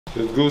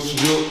Let's go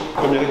studio,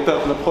 première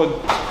étape, la prod.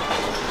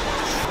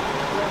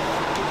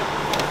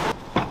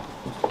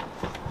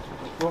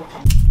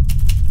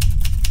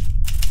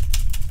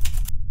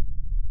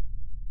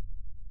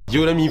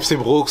 Yo la mif, c'est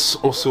Brox,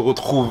 on se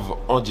retrouve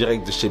en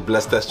direct de chez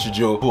Blasta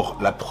Studio pour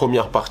la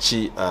première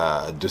partie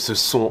de ce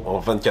son en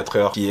 24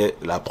 heures qui est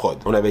la prod.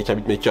 On est avec un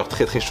beatmaker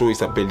très chaud, il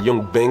s'appelle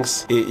Young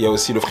Banks et il y a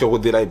aussi le frérot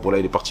Delight. Bon là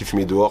il est parti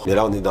fumer dehors, mais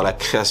là on est dans la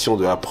création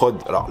de la prod.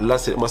 Alors là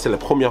moi c'est la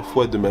première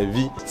fois de ma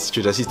vie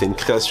que j'assiste à une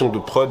création de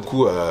prod. Du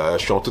coup je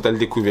suis en totale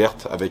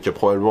découverte avec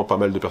probablement pas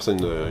mal de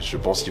personnes je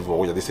pense qui vont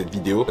regarder cette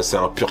vidéo. C'est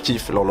un pur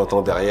kiff, là on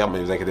l'entend derrière,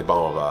 mais vous inquiétez pas,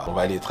 on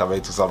va aller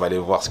travailler tout ça, on va aller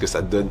voir ce que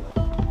ça donne.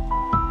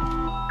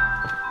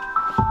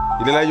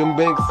 Il est là, Young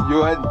Banks,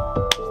 Johan.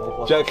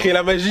 Tu as créé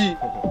la magie.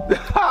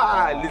 Let's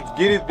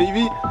get it,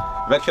 baby.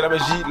 Il va créer la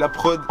magie, la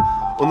prod.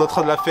 On est en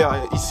train de la faire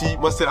ici.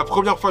 Moi, c'est la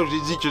première fois que je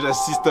l'ai dit que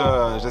j'assiste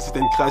à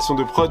une création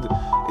de prod.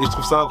 Et je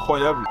trouve ça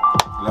incroyable.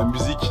 La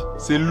musique,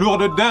 c'est lourd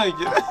de dingue.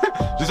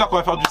 J'espère qu'on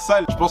va faire du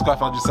sale. Je pense qu'on va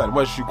faire du sale.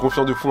 Moi, je suis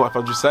confiant de fou, on va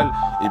faire du sale.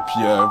 Et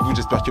puis, vous,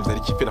 j'espère que vous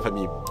allez kiffer la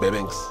famille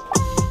Banks.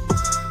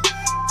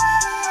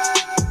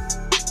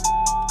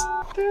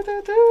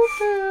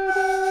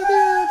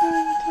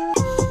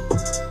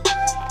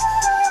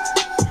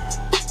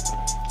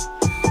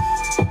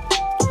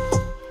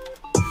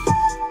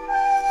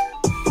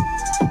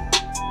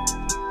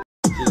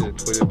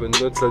 Les bonnes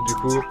notes là du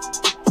coup.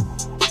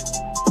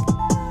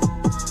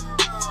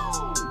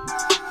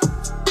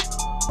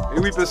 Et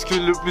oui, parce que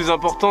le plus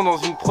important dans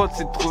une prod,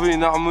 c'est de trouver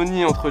une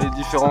harmonie entre les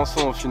différents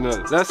sons au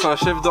final. Là c'est un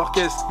chef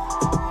d'orchestre,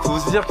 faut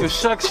se dire que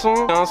chaque son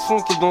a un son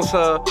qui est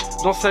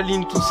dans sa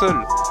ligne tout seul.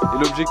 Et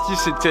l'objectif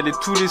c'est de caler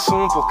tous les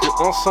sons pour que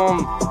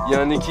ensemble il y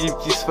a un équilibre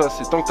qui se fasse.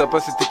 Et tant que t'as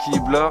pas cet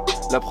équilibre là,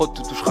 la prod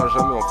te touchera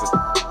jamais en fait.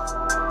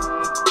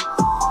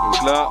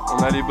 Donc là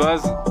on a les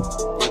bases.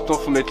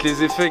 Maintenant faut mettre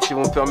les effets qui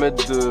vont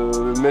permettre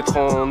de mettre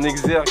en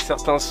exergue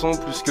certains sons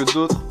plus que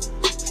d'autres.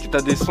 Parce que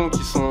t'as des sons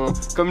qui sont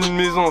comme une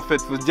maison en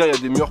fait. Faut se dire il y a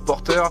des murs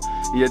porteurs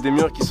et il y a des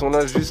murs qui sont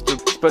là juste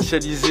pour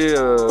spatialiser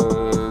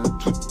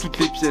toutes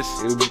les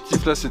pièces. Et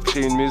l'objectif là c'est de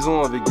créer une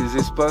maison avec des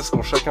espaces qui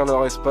ont chacun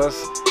leur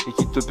espace et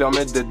qui te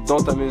permettent d'être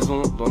dans ta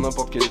maison, dans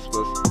n'importe quel espace.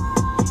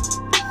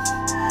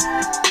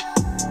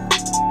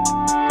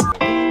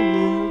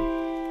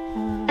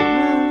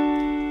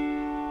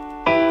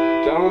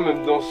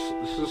 Même dans ce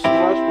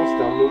son-là, je pense qu'il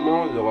y a un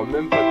moment, il n'y aura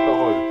même pas de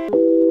parole.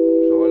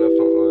 Genre à la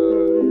fin.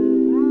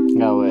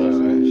 Ah ouais,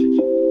 c'est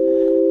magnifique.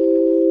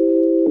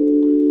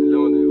 Et là,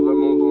 on est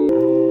vraiment dans.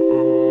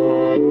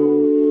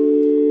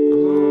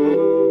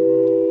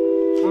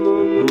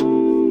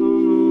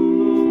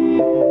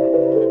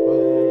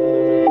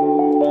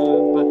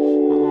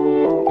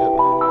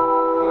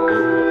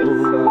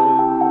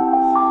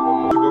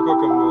 Tu vois quoi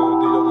comme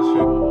délire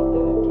dessus?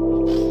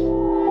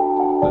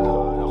 Il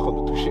est en train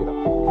de toucher là.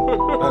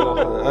 Alors,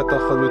 t'es en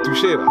train de me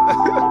toucher là.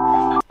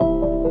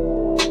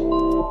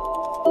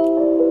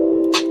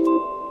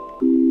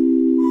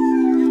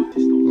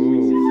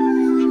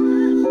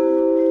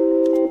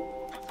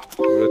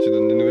 Là, tu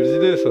donnes des nouvelles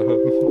idées, ça.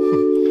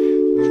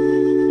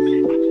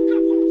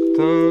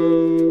 Putain.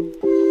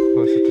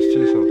 Ouais, c'était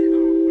stylé ça.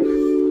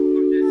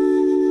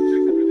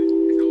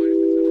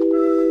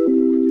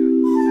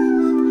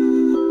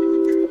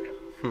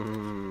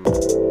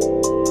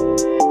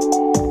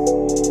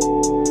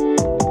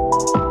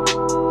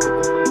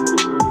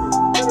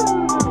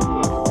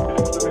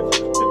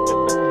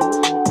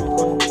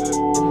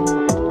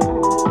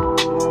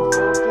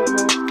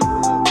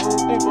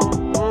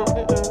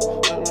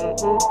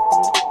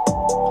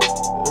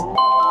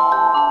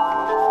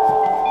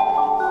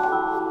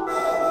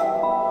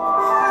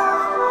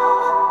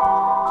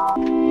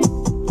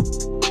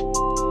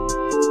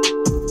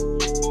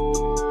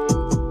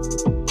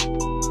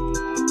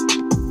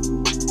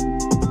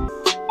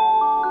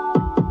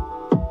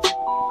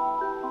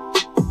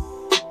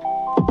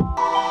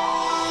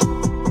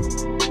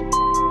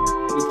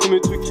 Le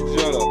premier truc qui te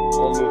vient là,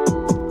 en mot,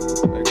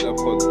 avec la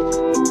prod, à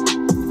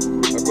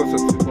quoi ça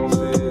te fait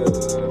penser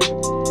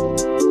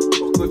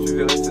pourquoi tu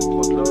verrais cette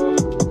prod là?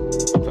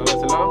 Celle-là,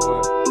 celle-là?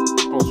 Ouais.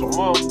 Je pense sur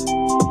moi.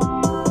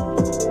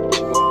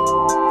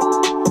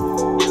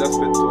 Et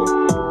l'aspect de toi.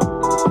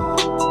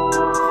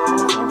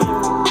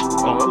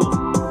 Parcours.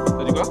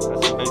 T'as dit quoi? ça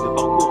s'appelle de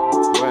parcours.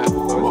 Ouais,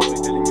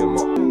 storytelling à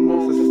mort.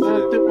 Ça c'est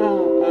stylé.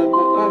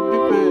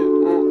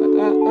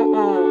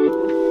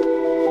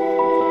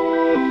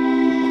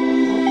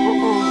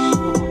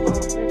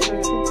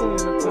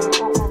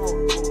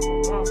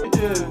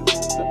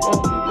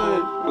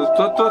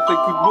 Toi,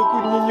 t'écoutes beaucoup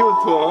de Nino,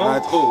 toi, hein? Ah,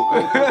 trop.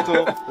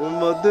 On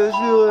m'a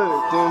déjuré,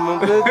 dans mon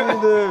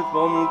déguisé,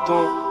 par mon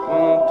temps,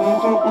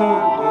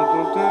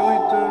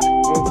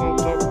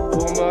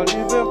 pour ma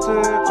liberté,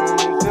 pour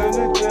mon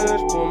éternité,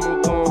 je prends mon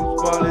temps,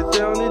 par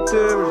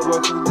l'éternité, je dois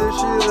tout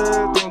déchirer,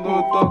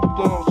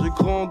 j'ai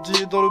grandi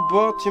dans le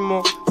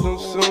bâtiment, dans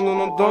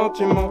un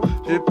bâtiment,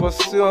 j'ai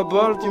passé à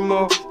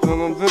Baltimore, j'en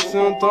ai versé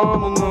un temps,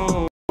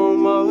 non, on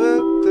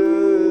m'arrêtait.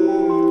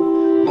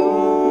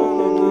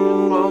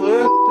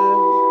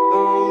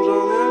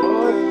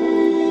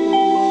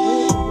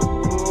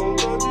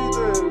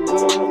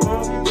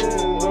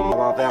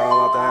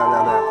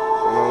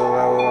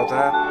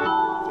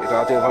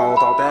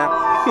 commentaires.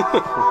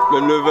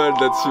 Même le Val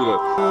là-dessus là.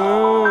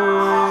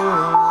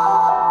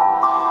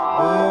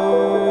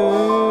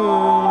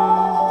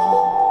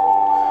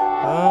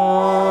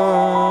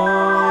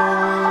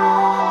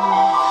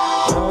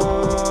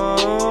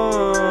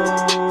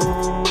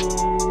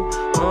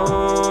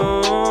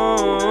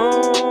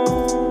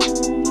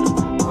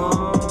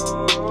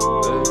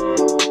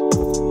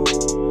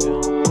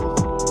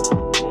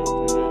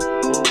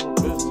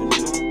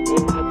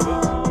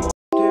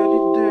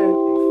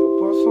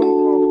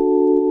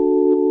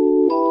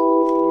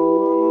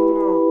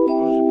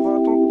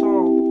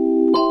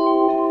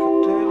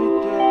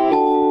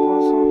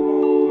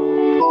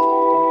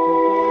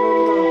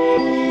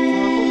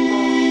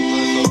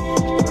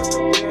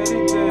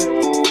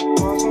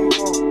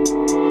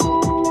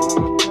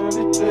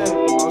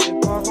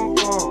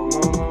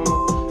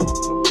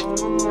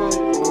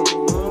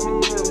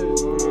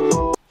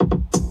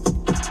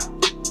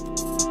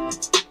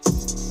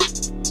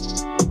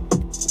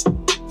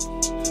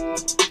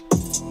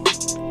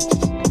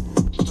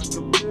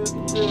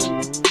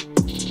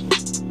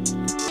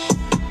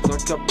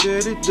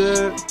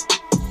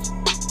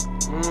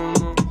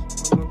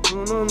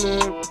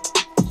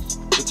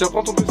 Tiens,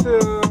 prends ton PC,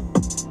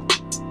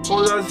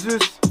 prends l'Asus.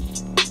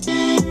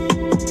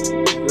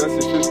 Là,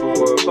 c'est fait pour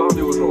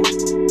parler aux gens,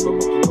 pas pour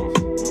qu'ils dansent.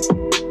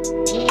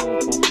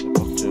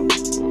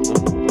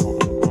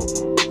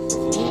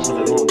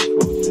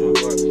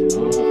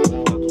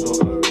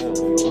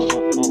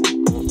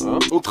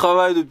 On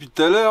travaille depuis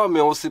tout à l'heure,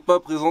 mais on s'est pas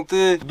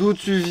présenté. D'où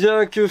tu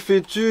viens, que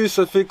fais-tu,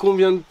 ça fait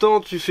combien de temps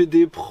tu fais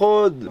des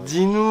prods?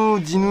 Dis-nous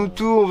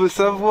tout, on veut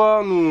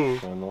savoir, nous. Je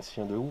suis un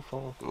ancien de ouf, hein.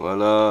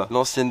 Voilà,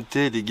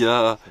 l'ancienneté, les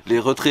gars, les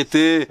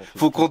retraités,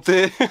 faut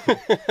compter. Ça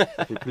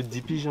fait plus de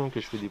 10 piges hein, que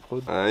je fais des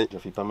prods. Ouais. J'ai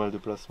fait pas mal de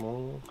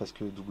placements,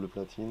 presque double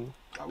platine.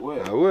 Ah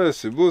ouais,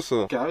 c'est beau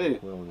ça. Carré.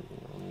 Ouais, on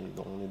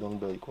est dans le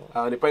bail quoi.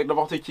 Ah, on n'est pas avec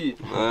n'importe qui.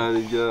 Ah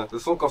les gars, de toute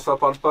façon quand ça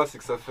parle pas c'est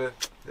que ça fait.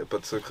 Y'a pas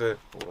de secret.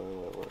 Ouais.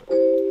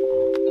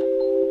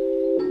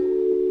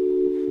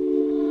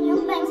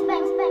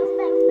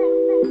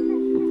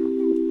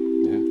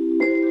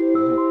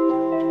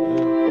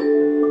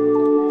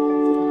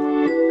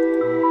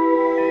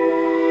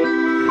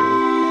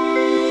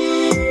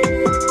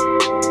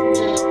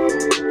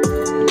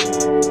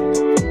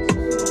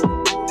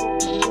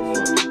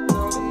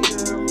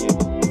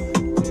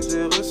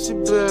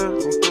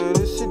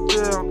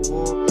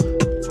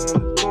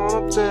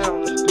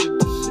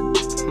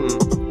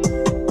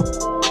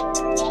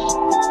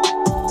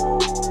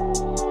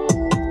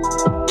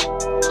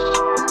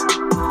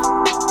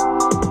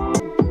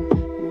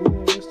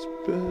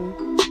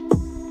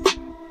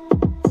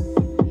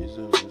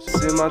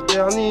 C'est ma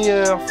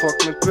dernière fois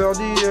que mes peurs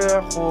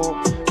d'hier, oh.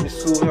 Mes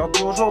sourires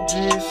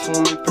d'aujourd'hui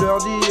sont mes pleurs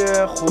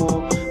d'hier,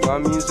 oh. Ma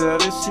misère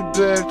est si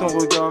belle, ton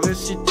regard est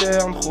si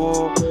terne,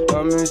 oh.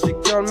 La musique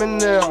calme mes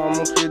nerfs, à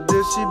montrer des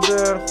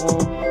décibels, oh.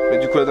 Mais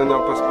du coup la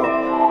dernière passe pas.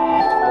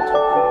 Un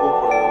truc plus beau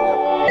pour la dernière.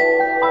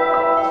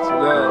 C'est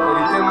là, elle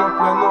est tellement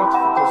planante,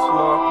 faut qu'on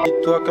soit.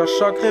 Dis-toi qu'à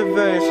chaque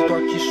réveil, c'est toi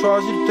qui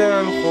choisis le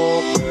thème,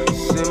 oh.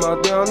 C'est ma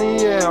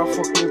dernière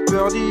fois que mes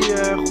peurs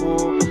d'hier,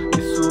 oh.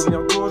 Les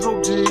souvenirs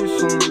d'aujourd'hui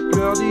sont mes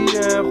pleurs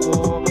d'hier,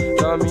 oh.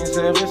 La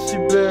misère est si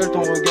belle,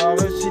 ton regard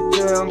est si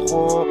tendre,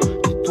 oh.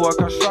 Dis-toi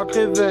qu'à chaque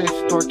réveil,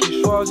 c'est toi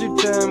qui choisis le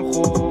thème,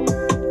 oh.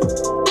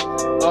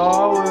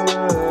 Ah ouais.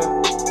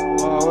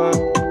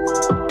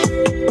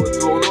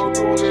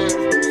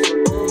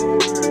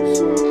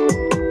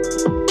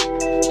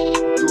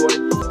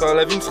 Putain,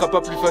 la vie ne sera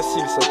pas plus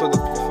facile, c'est à toi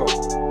d'être plus fort.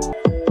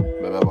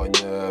 Même avoir une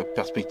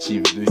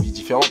perspective de vie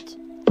différente.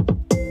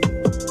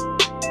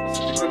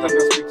 C'était quoi ta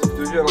perspective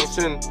de vie à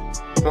l'ancienne?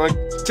 Enfin,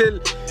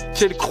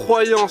 quelle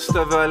croyance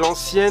t'avais à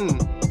l'ancienne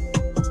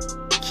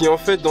qui en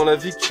fait dans la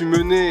vie que tu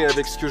menais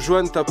avec ce que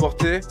Joanne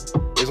t'apportait,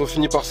 elles ont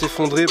fini par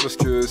s'effondrer parce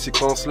que ces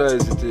croyances là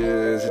elles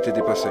étaient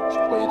dépassées. Je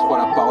croyais trop à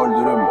la parole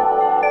de l'homme.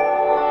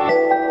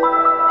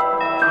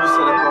 Plus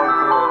à la parole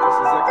qu'à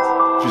ses actes.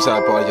 Plus à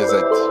la parole qu'à ses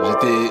actes.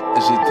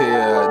 J'étais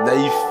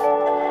naïf.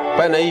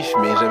 Pas naïf,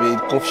 mais j'avais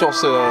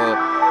confiance.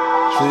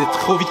 Je faisais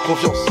trop vite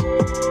confiance.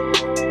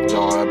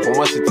 Genre pour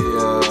moi c'était.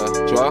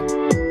 Tu vois?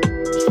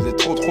 Je faisais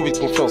trop vite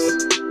confiance.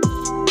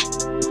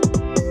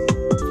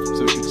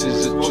 Sauf que tu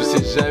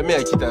sais jamais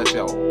à qui t'as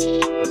affaire.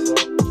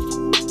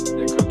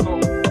 Y'a que le temps.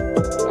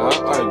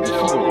 Le défi,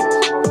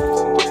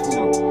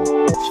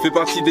 Qui fait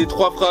partie des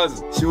 3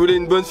 phrases. Si vous voulez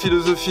une bonne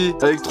philosophie,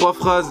 avec 3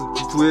 phrases,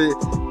 vous pouvez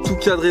tout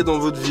cadrer dans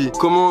votre vie.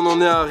 Comment on en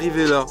est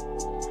arrivé là?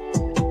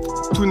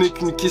 Tout n'est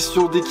qu'une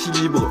question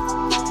d'équilibre.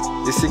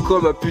 Et c'est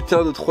quoi ma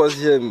putain de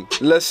 3e?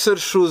 La seule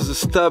chose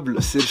stable,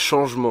 c'est le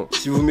changement.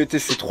 Si vous mettez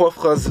ces 3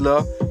 phrases là,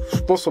 je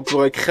pense qu'on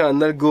pourrait créer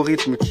un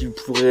algorithme qui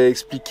pourrait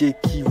expliquer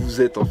qui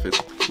vous êtes en fait.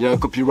 Il y a un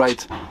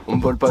copyright, on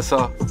me vole pas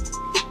ça.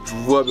 Je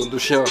vous vois, bande de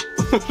chiens.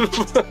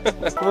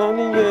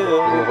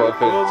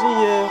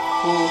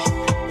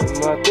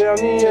 Ma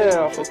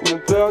dernière, faut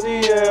me peur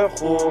d'hier,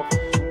 oh.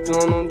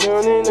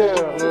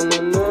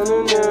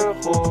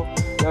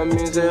 La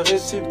misère est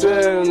si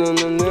belle,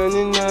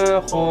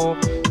 nanana, oh.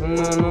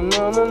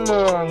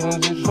 Nanana,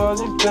 j'ai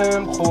choisi le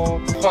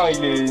tempo. Enfin,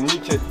 il est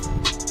nickel.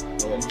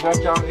 Il est bien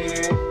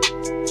carré.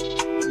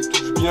 Il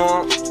touche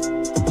bien.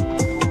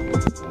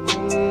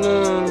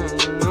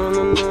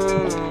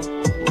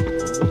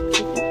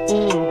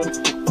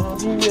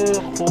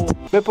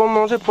 Mais pour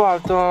manger pas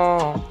le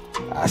temps.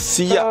 Ah,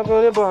 Sia.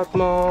 Les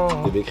battements.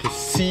 Il avait écrit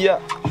Sia.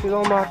 Je suis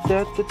dans ma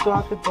tête et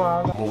toi t'es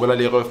pas là. Bon voilà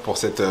les refs pour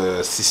cette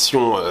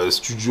session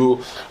studio,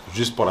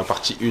 juste pour la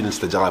partie 1,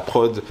 c'est-à-dire la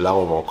prod. Là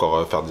on va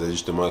encore faire des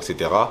ajustements, etc.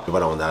 Mais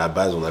voilà, on a la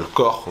base, on a le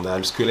corps, on a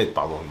le squelette,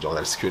 pardon, je veux dire, on a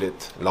le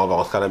squelette. Là on va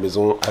rentrer à la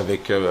maison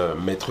avec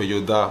Maître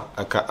Yoda,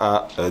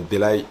 aka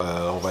Delay.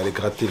 On va aller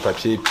gratter le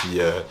papier et puis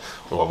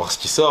on va voir ce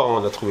qui sort. On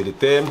a trouvé les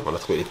thèmes, on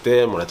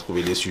a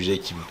trouvé les sujets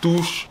qui vous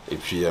touchent. Et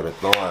puis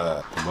maintenant,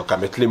 on va qu'à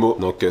mettre les mots.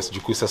 Donc du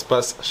coup ça se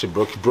passe chez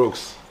Blocky Brooks.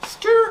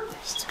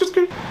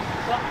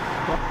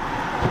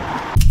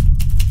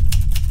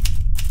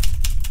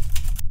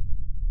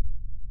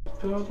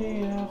 Pleurs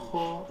d'hier,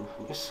 oh.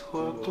 Et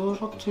soit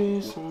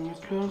d'aujourd'hui sont mes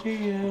pleurs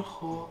d'hier,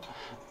 oh.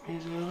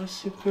 Misère est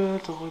si belle,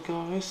 ton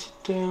regard est si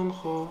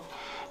tendre, oh.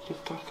 Je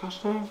t'en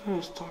cache un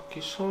peu, c'est toi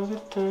qui choisis le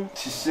thème.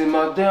 Si c'est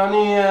ma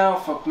dernière,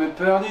 fuck mes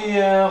peurs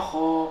d'hier,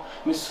 oh.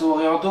 Mes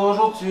sourires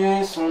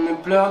d'aujourd'hui sont mes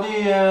pleurs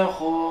d'hier,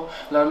 oh.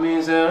 La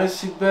misère est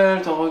si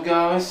belle, ton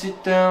regard est si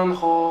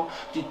tendre, oh.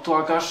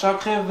 Dis-toi qu'à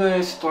chaque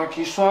réveil, c'est toi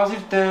qui choisis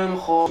le thème,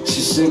 oh.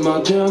 Si c'est ma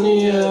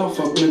dernière,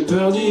 fuck mes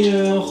peurs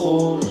d'hier,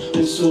 oh.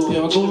 Les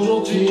sourires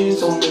d'aujourd'hui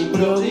sont mes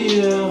pleurs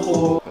d'hier,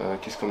 oh.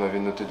 Qu'est-ce qu'on avait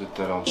noté de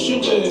tout à l'heure?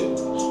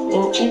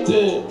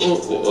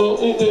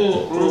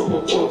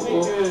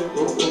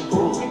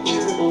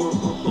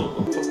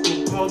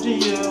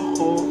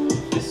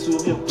 Les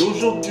sourires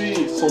d'aujourd'hui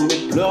sont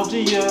mes pleurs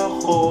d'hier,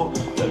 oh.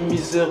 La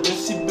misère est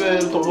si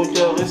belle, ton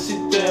regard est si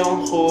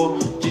tendre, oh.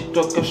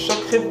 Dis-toi qu'à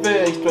chaque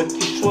réveil, c'est toi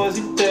qui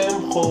choisis le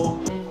thème, oh.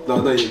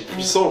 Non, il est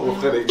puissant, mon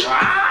frère, les gars.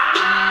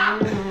 Ah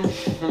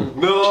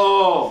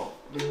non.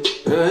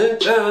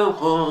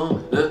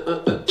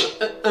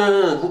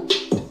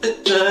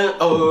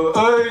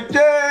 Ok.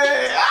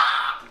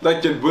 Là,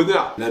 quel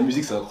bonheur! La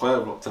musique, c'est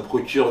incroyable. Ça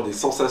procure des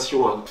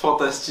sensations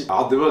fantastiques.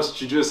 Alors, demain, le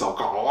studio, c'est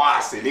encore.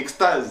 Waouh, c'est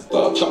l'extase!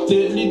 T'as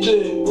capté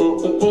l'idée, on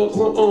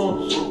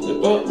n'est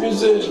pas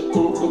musé,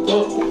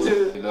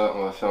 et là,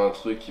 on va faire un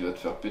truc qui va te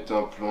faire péter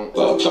un plomb.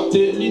 T'as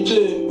capté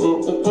l'idée, on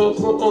n'est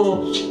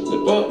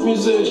pas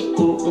musé,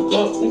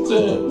 va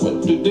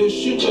te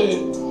déchirer.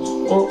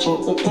 On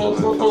n'est pas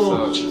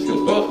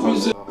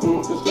musé,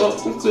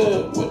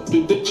 va te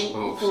déchirer.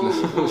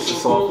 Ça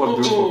sent un poil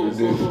de fond, le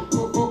début.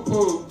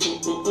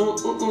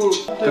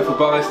 Faut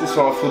pas rester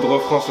sur un faux de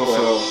refrain sur ça.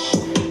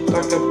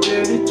 T'as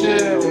capté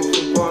l'idée, on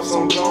fait pas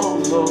semblant,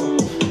 non.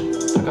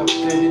 T'as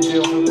capté l'idée,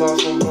 on fait pas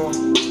semblant.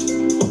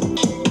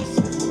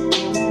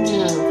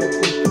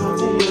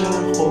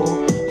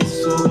 Les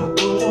sourires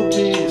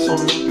d'aujourd'hui sont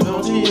mes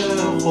pleurs d'hier.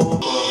 Un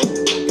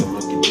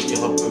gamin qui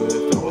délire un peu,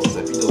 faire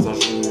sa vie dans un jeu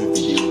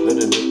vidéo.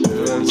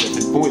 Ça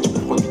fait le bon et tu peux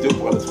prendre une vidéo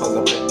pour la phrase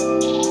d'après.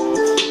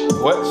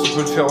 Ouais, tu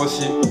peux le faire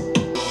aussi.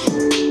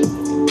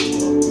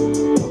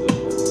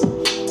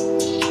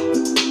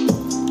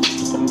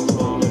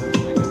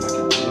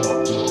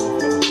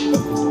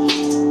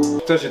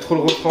 Putain, j'ai trop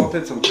le refrain en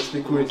tête, ça me casse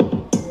les couilles.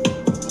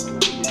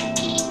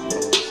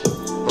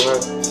 Ouais,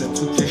 c'est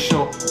tout qui est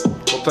chiant.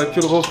 Quand t'as que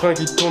le refrain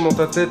qui te tourne dans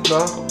ta tête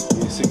là.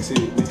 C'est que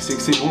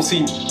c'est bon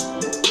signe.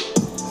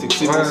 C'est que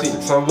c'est bon signe.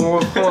 C'est un bon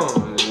refrain.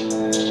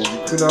 Du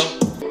coup là.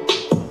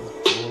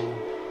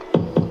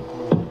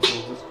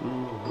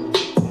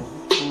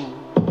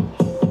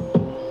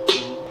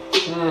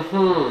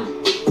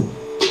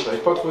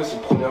 J'arrive pas à trouver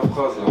cette première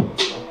phrase là.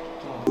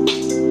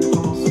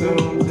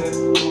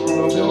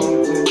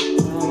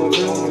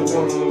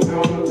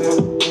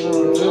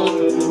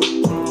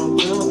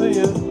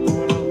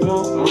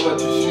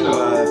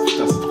 Putain,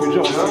 c'est trop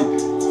dur aussi.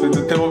 Ça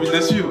donne tellement envie de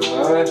la suivre.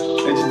 Ah ouais.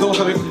 Elle dit danse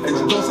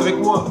avec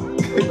moi.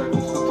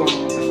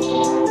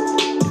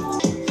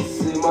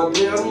 C'est ma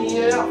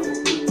dernière,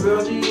 les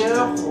pleurs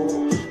d'hier, oh.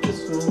 Les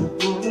souvenirs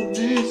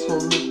d'aujourd'hui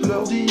sont mes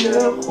pleurs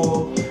d'hier,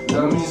 oh.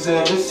 La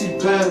misère est si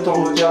belle, ton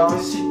regard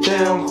est si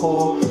tendre,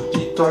 oh.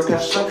 Dis-toi qu'à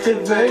chaque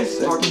réveil,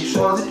 c'est toi qui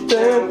choisis le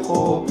thème,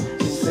 oh.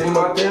 Si c'est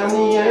ma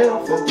dernière,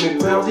 faut que mes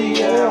peurs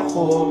d'hier,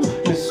 oh.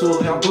 Les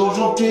sourires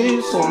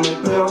d'aujourd'hui sont mes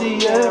pleurs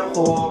d'hier,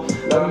 oh.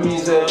 La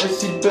misère est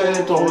si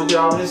belle, ton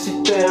regard est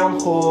si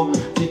tendre, oh.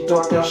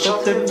 Dis-toi qu'à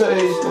chaque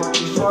réveil, c'est toi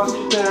qui choisis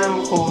le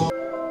thème, oh.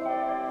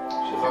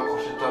 J'ai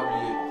raccroché le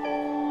tablier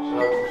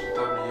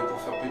pour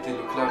faire péter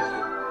le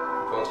clavier.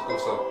 Ou un truc comme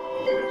ça.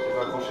 J'ai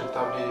raccroché le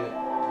tablier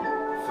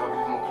pour faire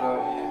vivre mon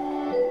clavier.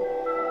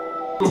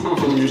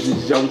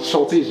 J'ai envie de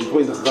chanter, j'ai pas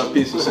envie de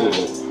rapper ce son.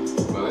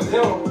 Bah vas-y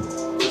hein.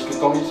 C'est ce que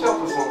t'as envie de faire de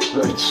toute façon. J'ai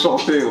envie de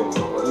chanter.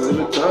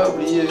 Le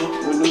tablier,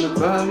 le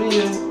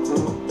tablier.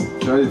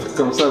 J'ai envie des trucs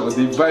comme ça,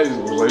 des vibes,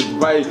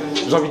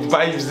 j'ai envie de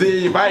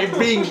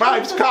vibing,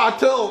 vibes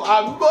cartel,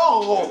 à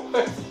mort.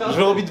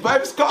 J'ai envie de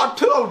vibes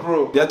cartel,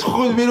 bro. Il y a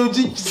trop de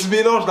mélodies qui se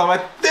mélangent dans ma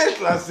tête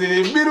là, c'est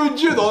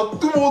mélodieux dans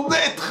tout mon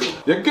être.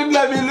 Il y a que de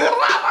la mélodie.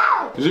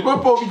 J'ai même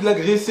pas envie de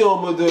l'agresser en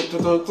mode. Tiens,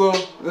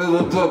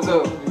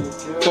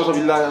 j'ai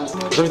envie de la.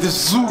 J'ai envie de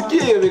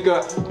zouker, les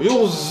gars. Yo,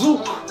 on zouk.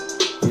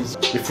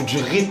 Mais faut du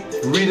rhythm.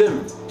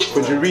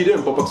 Faut du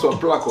rhythm pour pas que ce soit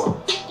plat, quoi.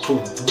 Faut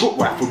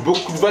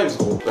beaucoup de vibes,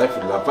 gros. Ouais,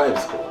 faut de la vibes,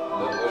 gros.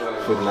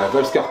 Faut de la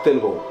vibes cartel,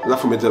 gros. Là,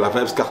 faut mettre de la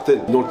vibes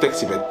cartel. Non, le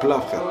texte, il va être plat,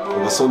 frère.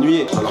 On va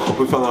s'ennuyer. Alors qu'on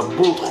peut faire un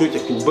bon truc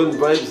avec une bonne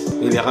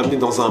vibes et les ramener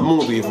dans un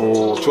monde où ils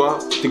vont, tu vois,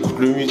 t'écoutes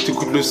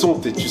le son,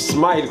 tu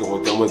smiles, gros.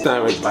 T'es en mode,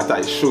 ouais, le bâtard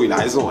est chaud, il a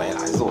raison, ouais,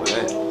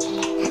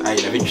 Ah,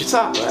 il a vécu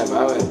ça. Ouais,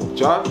 bah ouais.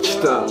 Tu vois,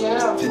 putain,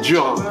 c'est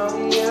dur, hein.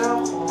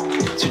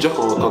 C'est dur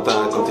quand t'es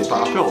pas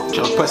rappeur, tu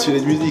es un passionné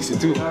de musique, c'est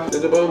tout.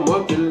 C'est pas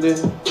moi qui l'ai.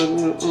 C'est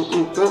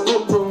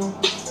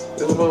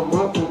pas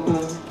moi qui l'ai.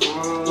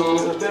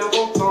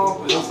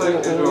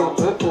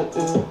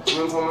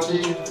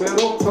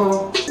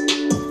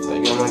 Un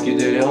gamin qui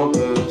délire un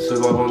peu, se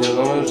voit grandir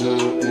dans le jeu,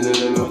 et ne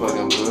l'aime pas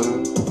qu'un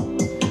peu.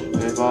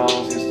 Mes parents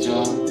se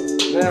questionnent.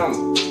 Merde.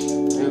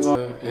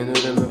 Et ne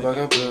l'aime pas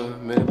qu'un peu,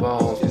 mes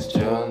parents se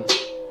questionnent.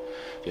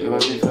 J'ai ma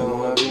petite fleur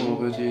dans la vie, mon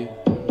petit.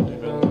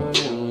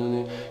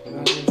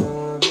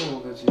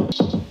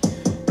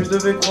 Je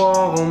devais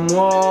croire en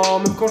moi,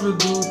 même quand je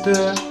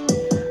doutais.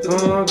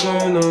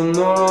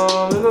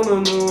 Non.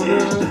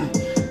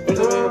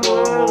 Je devais croire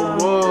en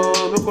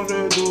moi, même quand je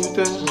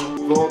doutais.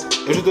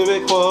 Et je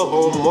devais croire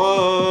en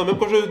moi, même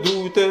quand je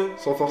doutais.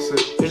 Sans forcer.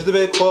 Et je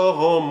devais croire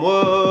en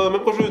moi,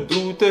 même quand je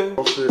doutais.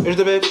 Et je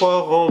devais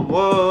croire en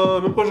moi,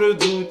 même quand je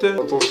doutais.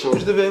 Attention. Et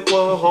je devais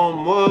croire en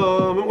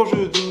moi, même quand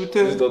je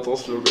doutais. Plus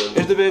d'attention quand même.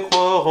 Et je devais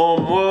croire en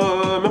moi,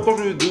 même quand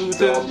je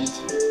doutais.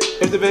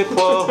 Et je devais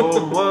croire en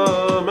moi,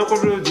 même quand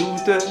je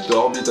doutais.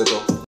 T'orbite,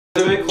 attends.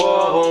 Je devais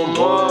croire en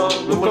moi,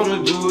 même quand je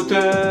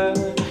doutais.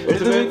 Et je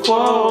devais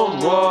croire en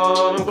moi,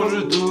 même quand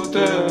je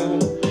doutais.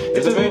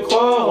 Et je devais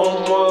croire en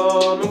moi,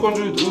 même quand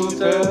je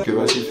doutais. Que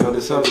va-t-il faire de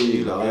sa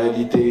vie? La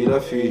réalité, il a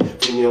fui.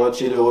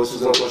 Finira-t-il heureux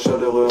sous un toit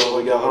chaleureux, un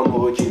regard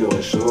amoureux qui le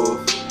réchauffe?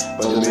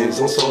 Pas de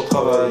maison sans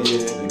travailler,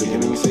 le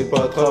gaming c'est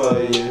pas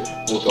travailler.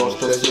 Pourtant je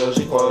t'assure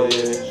j'y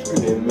croyais, je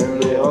voulais même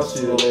les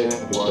rassurer.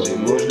 Moi les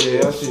mots je l'ai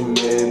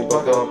assumé,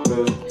 pas qu'un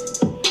peu,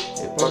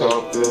 et pas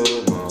qu'un peu,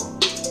 non.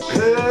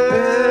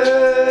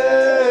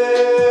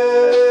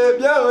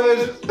 Bien ouais.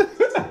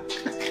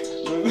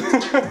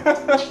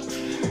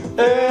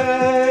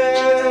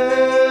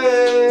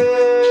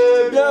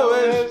 Bien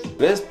ouais.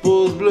 Laisse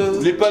pause bleue,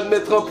 N'oublie pas de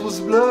mettre un pouce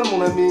bleu,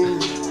 mon ami.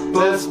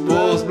 laisse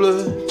pause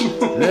bleue,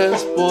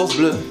 laisse pause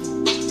bleue.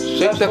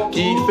 J'ai que t'as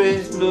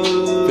kiffé,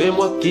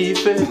 fais-moi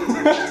kiffer,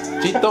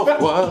 petit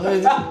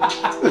enfoiré.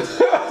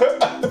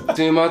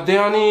 C'est ma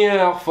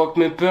dernière, fuck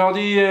mes peurs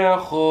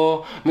d'hier,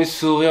 oh. Mes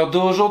sourires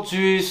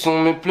d'aujourd'hui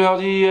sont mes pleurs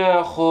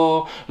d'hier,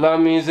 oh. La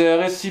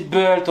misère est si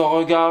belle, ton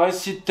regard est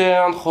si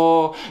terne,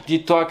 oh.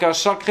 Dis-toi qu'à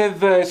chaque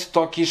réveil, c'est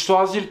toi qui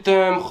choisis le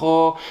thème,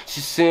 oh. Si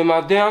c'est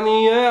ma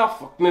dernière,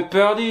 fuck mes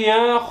peurs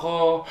d'hier,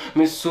 oh.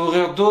 Mes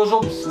sourires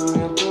d'aujourd'hui sont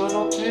mes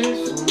pleurs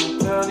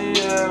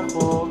d'hier,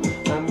 oh.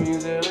 La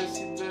misère est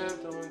si belle,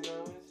 ton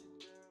regard est si terne.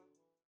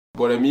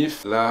 Bon la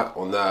mif, là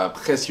on a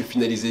presque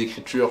finalisé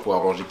l'écriture pour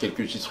arranger quelques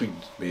petits trucs,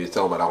 mais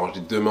ça on va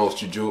l'arranger demain au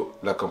studio.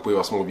 Là comme vous pouvez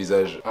voir sur mon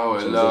visage, Ah ouais,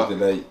 sur le là. visage de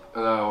Lai.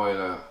 Là, ouais,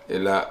 là. Et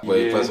là, vous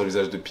voyez pas sur le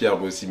visage de Pierre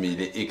moi aussi, mais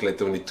il est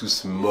éclaté, on est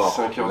tous morts.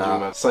 5 heures là, du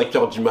mat.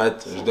 5h du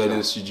mat, je dois aller heures.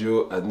 au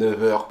studio à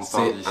 9h, c'est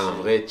part d'ici. un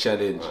vrai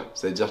challenge. Ouais.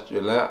 C'est-à-dire que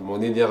là, mon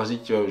énergie,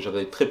 tu vois,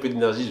 j'aurai très peu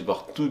d'énergie, je vais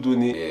devoir tout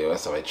donner. Et ouais,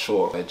 ça va être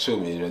chaud, ça va être chaud,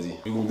 mais vas-y.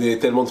 Vous me donnez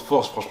tellement de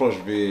force, franchement,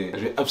 je vais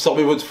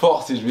absorber votre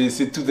force et je vais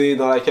essayer de tout donner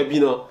dans la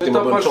cabine. Hein. Mais C'est t'as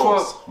ma pas bonne le chance.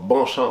 choix.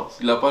 Bonne chance.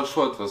 Il a pas le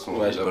choix de toute façon.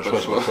 Ouais, Il j'ai a pas le choix,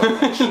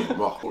 je suis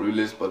mort. On lui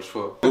laisse pas le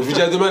choix. Donc je vous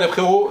dis à demain les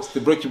frérots, c'était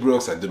Blocky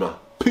Blocks, à demain.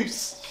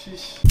 Peace.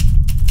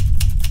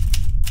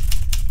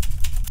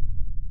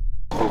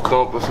 Donc là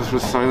on passe aux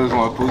choses sérieuses,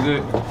 on va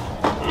poser.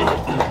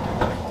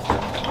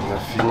 On a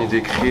fini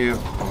d'écrire,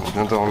 on a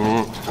bien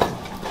dormi.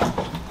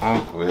 Ah,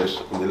 Wesh,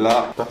 on est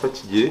là, pas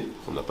fatigué,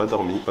 on n'a pas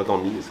dormi,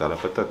 mais c'est à la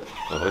patate.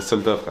 Un vrai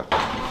soldat, frère.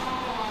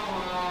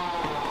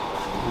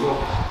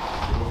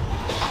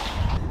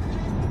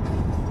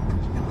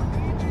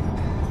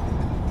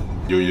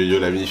 Yo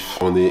la mif,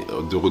 on est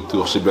de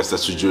retour chez Blasta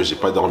Studio, j'ai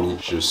pas dormi,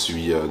 je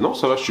suis... non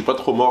ça va, je suis pas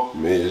trop mort,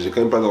 mais j'ai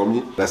quand même pas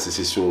dormi. Là c'est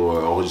session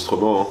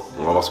enregistrement, hein.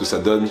 On va voir ce que ça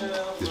donne,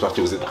 j'espère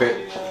que vous êtes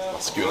prêts,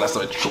 parce que là ça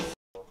va être chaud.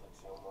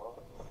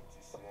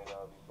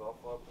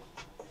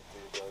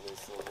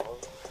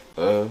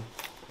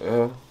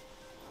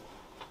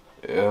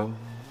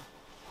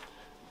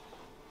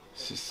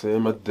 Si c'est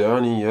ma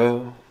dernière...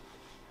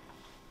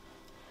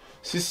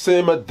 Si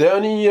c'est ma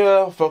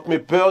dernière, fuck mes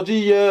peurs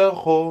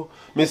d'hier, oh.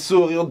 Mes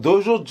sourires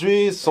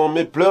d'aujourd'hui sont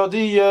mes pleurs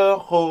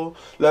d'hier, oh.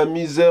 La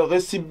misère est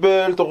si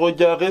belle, ton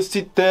regard est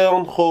si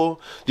terne, oh.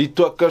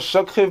 Dis-toi qu'à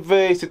chaque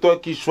réveil, c'est toi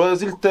qui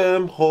choisis le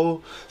thème,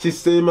 oh. Si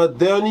c'est ma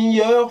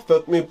dernière,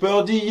 fuck mes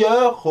peurs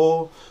d'hier,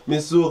 oh.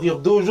 Mes sourires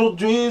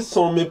d'aujourd'hui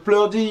sont mes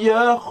pleurs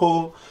d'hier,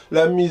 oh.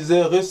 La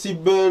misère est si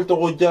belle, ton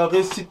regard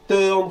est si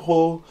terne,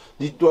 oh.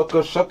 Dis-toi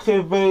qu'à chaque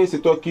réveil, c'est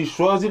toi qui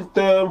choisis le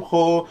thème,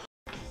 oh.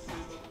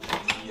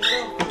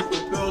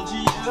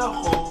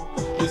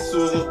 Mes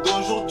sourires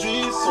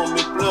d'aujourd'hui sont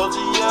mes pleurs pleurs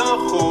d'hier,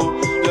 oh.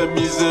 La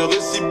misère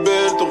est si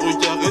belle, ton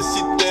regard est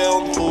si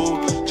terne, oh.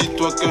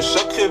 Dis-toi que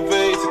chaque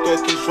réveil, c'est toi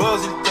qui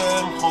choisis le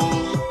thème, oh.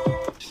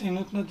 C'est une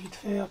autre note vite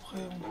fait après.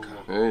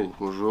 Hey,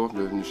 bonjour,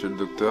 bienvenue chez le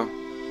docteur.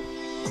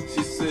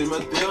 Si c'est ma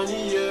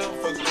dernière,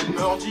 fuck les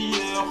pleurs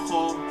d'hier,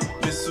 oh.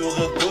 Mes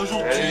sourires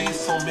d'aujourd'hui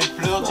sont mes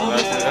pleurs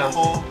d'hier,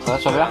 oh. Ça va,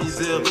 tu vas bien? La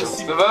misère est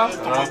si Ça va? belle,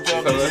 ton regard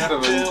Ça va, est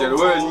si nickel. terne,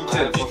 Ouais, oh.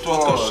 nickel. Dis-toi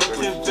Franchement, qu'à chaque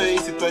réveil,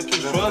 c'est toi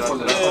qui choisis le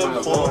thème,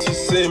 oh. Si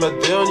c'est ma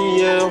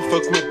dernière,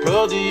 fuck mes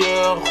peurs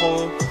d'hier,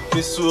 oh.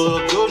 Mes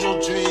sourires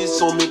d'aujourd'hui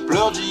sont mes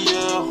pleurs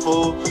d'hier,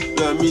 oh.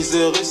 La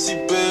misère est si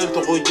belle,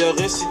 ton regard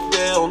est si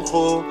terne,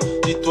 oh.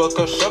 Dis-toi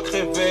qu'à chaque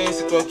réveil,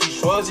 c'est toi qui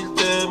choisis le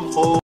thème,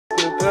 oh.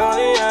 Mes pleurs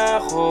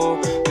d'hier, oh.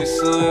 Mes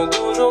sourires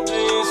d'aujourd'hui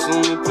sont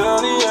mes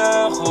pleurs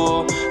d'hier,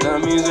 oh. La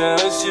misère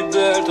est si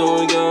belle, ton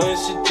regard est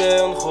si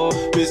terne, oh.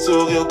 Mes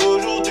sourires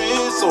d'aujourd'hui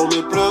sont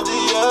mes pleurs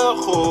d'hier,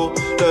 oh.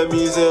 La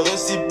misère est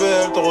si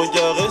belle, ton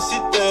regard est si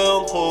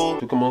terne, oh.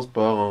 Tout commence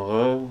par un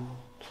rêve,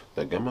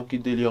 d'un gamin qui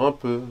délire un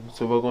peu,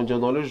 se voit grandir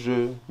dans le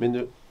jeu, mais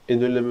ne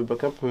l'aime pas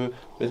qu'un peu,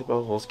 mais ses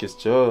parents se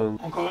questionnent.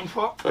 Encore une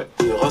fois. Ouais.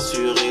 De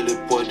rassurer le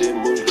poids des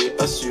mots, je l'ai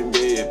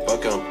assumé et pas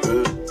qu'un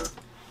peu.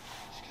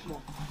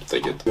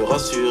 T'inquiète. De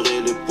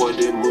rassurer le poids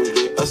des mots, je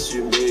l'ai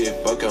assumé et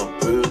pas qu'un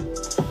peu.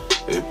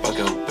 Et pas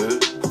qu'un peu.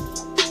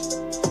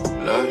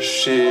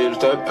 Lâcher le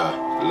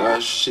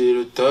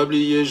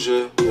tablier,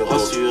 je. De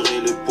rassurer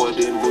le poids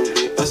des mots, je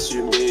l'ai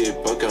assumé et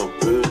pas qu'un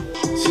peu.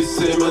 Si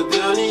c'est ma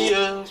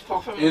dernière.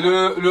 Et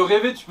le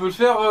rêver, tu peux le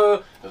faire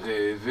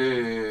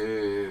rêver.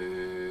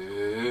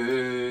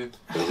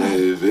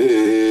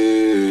 Rêver.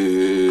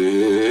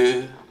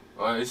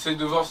 Ouais, essaye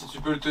de voir si tu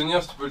peux le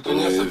tenir, ça peut.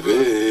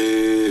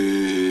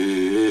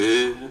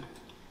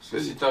 Parce que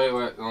si t'arrives,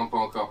 ouais, non, pas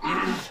encore.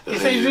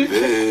 Essaye juste.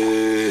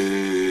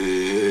 Rêver.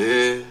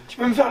 Tu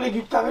peux me faire les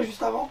guitares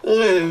juste avant?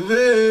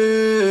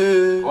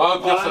 Rêver. Ouais, au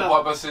pire, ça Voilà.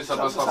 pourra passer, ça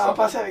passera Ça va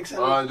passer avec ça.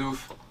 Ouais, de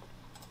ouf.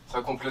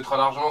 Ça complétera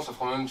largement, ça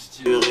fera même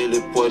style. Le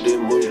poids des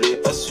mots, je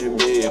l'ai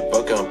assumé et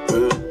pas qu'un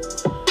peu.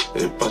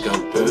 Et pas qu'un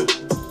peu.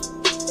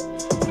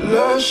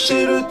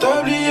 Lâcher le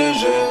tablier,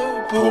 j'ai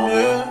pour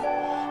mieux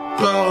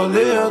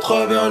parler à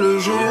travers le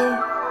jeu.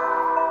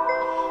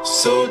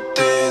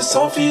 Sauter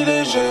sans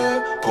filet, j'ai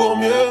pour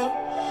mieux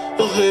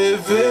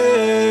rêver.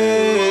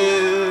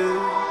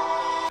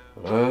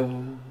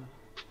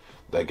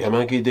 D'un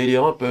gamin qui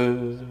délire un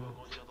peu.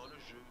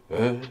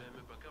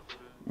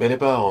 Mais les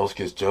parents se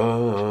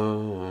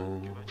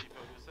questionnent.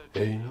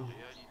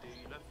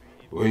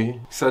 Oui.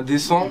 Ça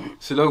descend,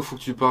 c'est là où faut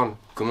que tu parles.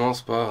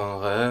 Commence par un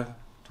rêve,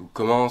 tout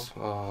commence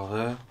par un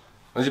rêve.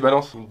 Vas-y,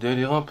 balance.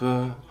 Délire un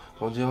peu,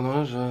 pour dire dans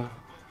le jeu.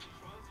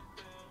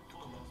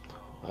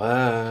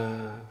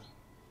 Rêve.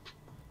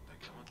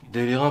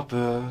 Délire un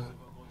peu,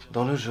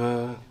 dans le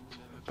jeu.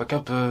 Pas qu'un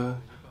peu,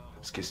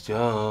 se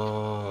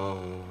questionne.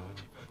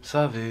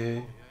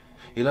 Savez,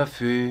 il a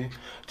fui.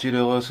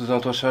 Heureux sous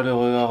un toit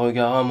chaleureux, un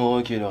regard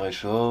amoureux qui le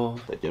réchauffe.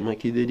 Un gamin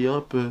qui délire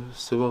un peu,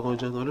 se voit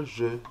grandir dans le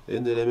jeu, et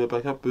ne l'aimait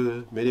pas qu'un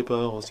peu, mais les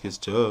parents se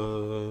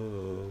questionnent.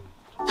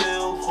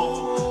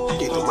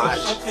 C'est dommage.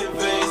 Tu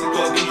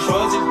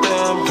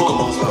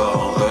commences par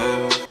un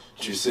rêve,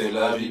 tu sais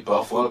la vie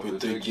parfois peut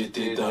te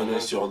guetter d'un œil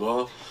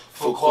sournois.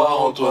 Faut croire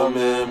en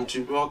toi-même,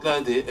 tu portes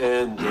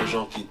l'ADN de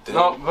gens qui t'aiment.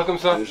 Non, pas comme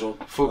ça.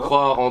 Faut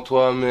croire en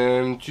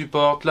toi-même, tu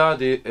portes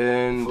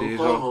l'ADN des gens.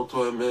 Faut croire en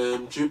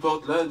toi-même, tu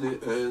portes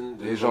l'ADN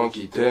Des gens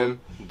qui t'aiment,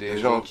 des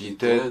gens qui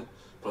t'aident.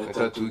 Prêt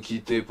à tout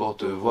quitter pour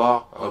te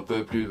voir un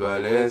peu plus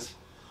balèze.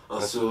 Un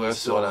sourire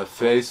sur la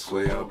face,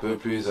 soyez un peu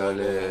plus à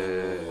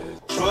l'aise.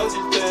 Choisis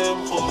le thème,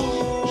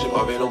 j'ai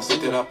bravé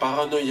l'anxiété, la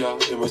paranoïa,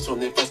 émotion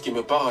néfaste qui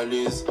me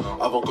paralyse.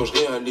 Avant que je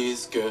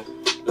réalise que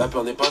la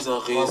peur n'est pas un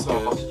risque.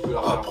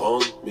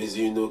 Apprendre, mais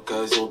une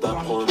occasion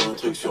d'apprendre un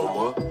truc sur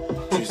moi.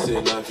 Tu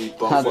sais, la vie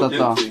parfois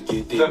peut te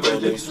guetter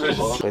d'un œil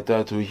sournois. Prêt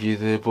à tout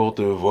quitter pour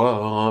te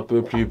voir un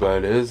peu plus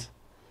balèze.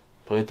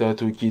 Prêt à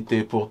tout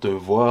quitter pour te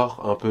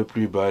voir un peu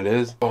plus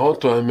balèze. En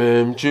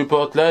toi-même, tu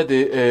portes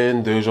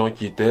l'ADN de gens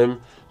qui t'aiment,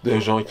 de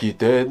gens qui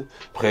t'aident.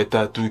 Prêt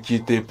à tout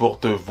quitter pour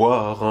te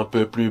voir un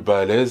peu plus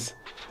balèze.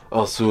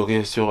 Un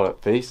sourire sur la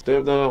face.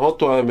 En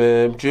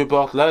toi-même, tu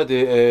portes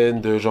l'ADN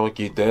de gens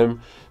qui t'aiment,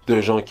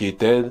 de gens qui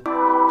t'aident.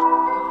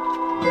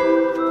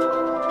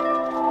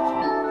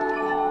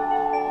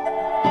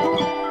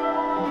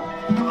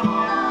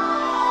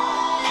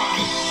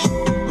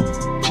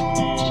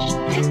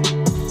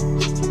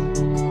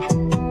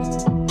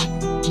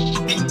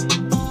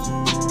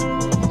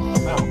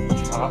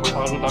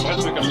 rajoute un vrai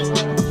truc.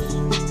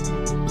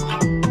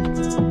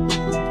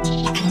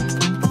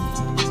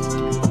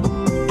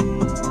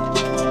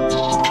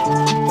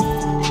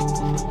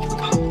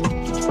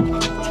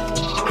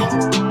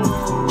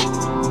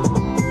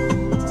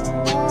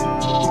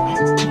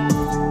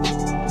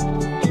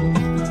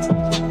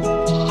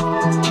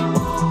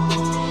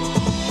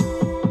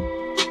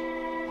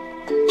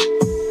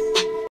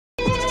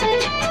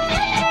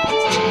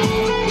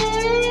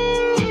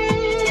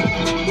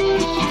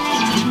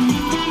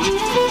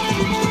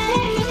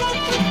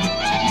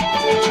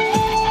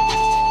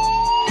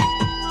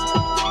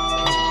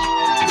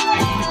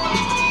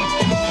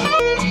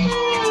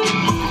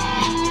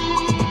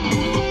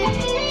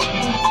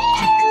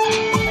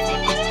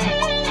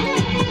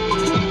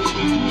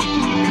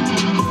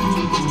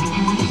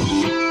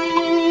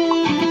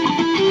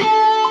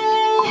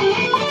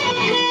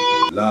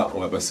 Là, on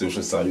va passer aux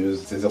choses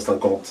sérieuses.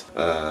 16h50.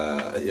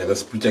 Il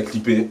reste plus qu'à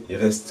clipper. Il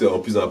reste en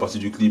plus dans la partie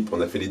du clip,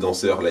 on a fait les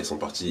danseurs. Là, ils sont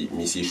partis.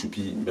 Missy et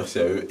Choupi, merci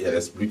à eux. Il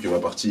reste plus que ma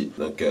partie.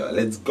 Donc,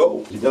 let's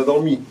go. J'ai bien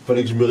dormi.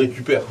 Fallait que je me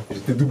récupère.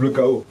 J'étais double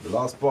KO.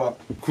 Lâche pas.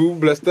 Coup,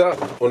 Blasta,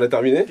 on a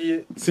terminé.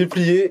 C'est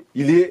plié.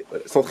 Il est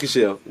sans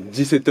tricher. Hein.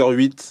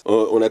 17h08.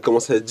 On a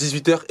commencé à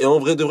 18h. Et en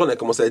vrai de vrai, on a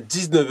commencé à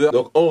 19h.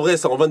 Donc, en vrai,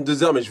 c'est en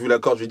 22h, mais je vous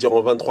l'accorde, je vais dire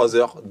en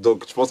 23h.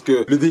 Donc, je pense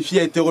que le défi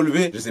a été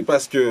relevé. Je sais pas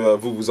ce que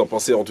vous en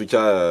pensez. En tout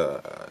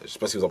cas, je sais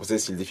pas si vous en pensez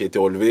si le défi a été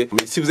relevé.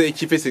 Mais si vous avez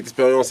kiffé cette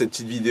expérience, cette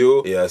petite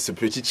vidéo et ce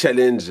petit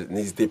challenge,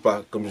 n'hésitez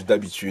pas, comme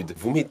d'habitude,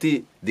 vous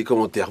mettez des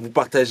commentaires, vous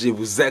partagez,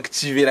 vous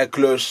activez la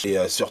cloche et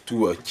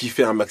surtout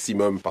kiffez un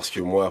maximum parce que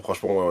moi,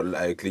 franchement,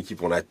 avec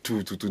l'équipe, on a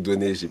tout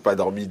donné. J'ai pas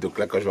dormi. Donc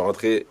là, quand je vais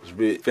rentrer, je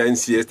vais faire une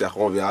sieste.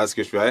 Après, on verra ce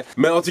que je ferai.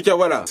 Mais en tout cas,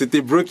 voilà.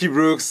 C'était Brookie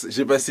Brooks.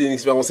 J'ai passé une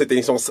expérience, c'était une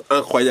expérience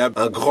incroyable.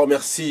 Un grand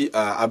merci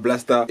à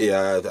Blasta et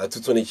à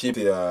toute son équipe.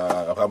 C'était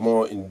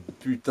vraiment une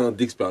putain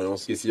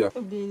d'expérience. Qu'est-ce qu'il y a?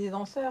 Des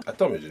danseurs.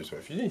 Attends, mais c'est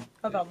pas fini.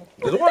 Ah, pardon.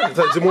 J'ai le droit,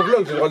 c'est mon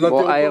vlog, j'ai le droit de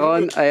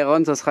l'interrompre. Bon,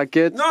 Iron, ça sera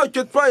cut. Non,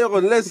 cut pas, Iron,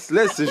 laisse,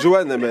 c'est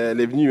Joanne, mais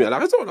elle est venue, elle a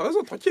raison,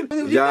 tranquille.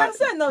 Il y a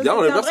personne, non, c'est un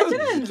vrai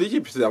challenge.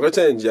 L'équipe, c'est un vrai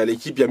challenge. Il y a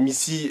l'équipe, il y a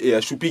Missy et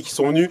Choupi qui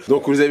sont venus.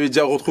 Donc, vous les avez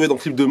déjà retrouvés dans le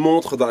clip de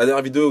montre, dans la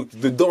dernière vidéo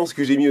de danse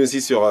que j'ai mis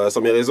aussi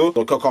sur mes réseaux.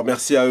 Donc, encore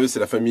merci à eux, c'est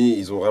la famille,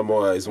 ils ont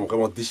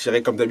vraiment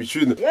déchiré comme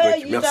d'habitude. Yeah,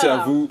 donc, merci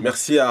à vous,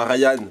 merci à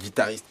Ryan,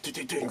 guitariste.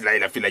 Là,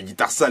 il a fait la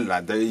guitare sale,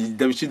 là.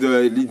 D'habitude,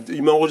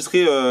 il m'a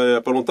enregistré il y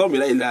a pas longtemps, mais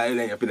là, il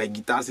a fait la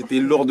guitare, c'était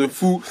lourd de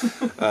fou.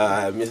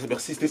 Mais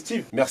merci, c'était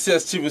Steve. Merci à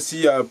Steve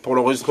aussi pour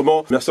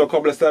l'enregistrement. Merci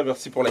encore Blasta,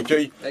 merci pour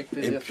l'accueil.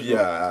 Et puis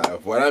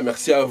voilà,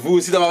 merci à vous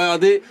aussi d'avoir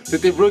regardé.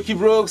 C'était Brookie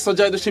Brooks en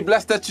direct de chez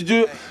Blasta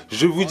Studio.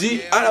 Je vous dis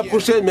à la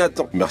prochaine, mais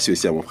attends. Merci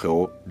aussi à mon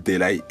frérot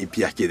Delay et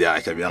Pierre qui est derrière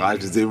la caméra.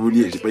 Je les ai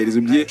oubliés, j'ai pas les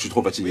oublier. Je suis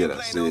trop fatigué là.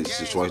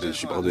 Je crois que je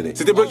suis pardonné.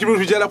 C'était Brookie Brooks,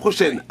 je vous dis à la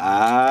prochaine.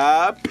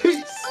 À peace.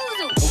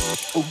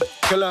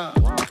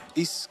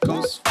 East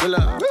Coast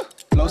villa,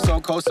 flow so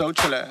cold, so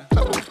chiller.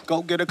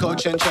 Go get a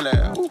coach and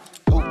chiller.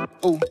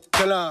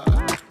 Killer.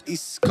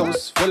 East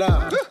Coast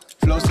villa,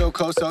 flow so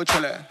cold, so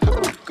chiller.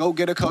 Go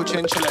get a coach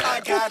and chiller.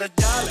 I got a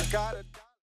dollar.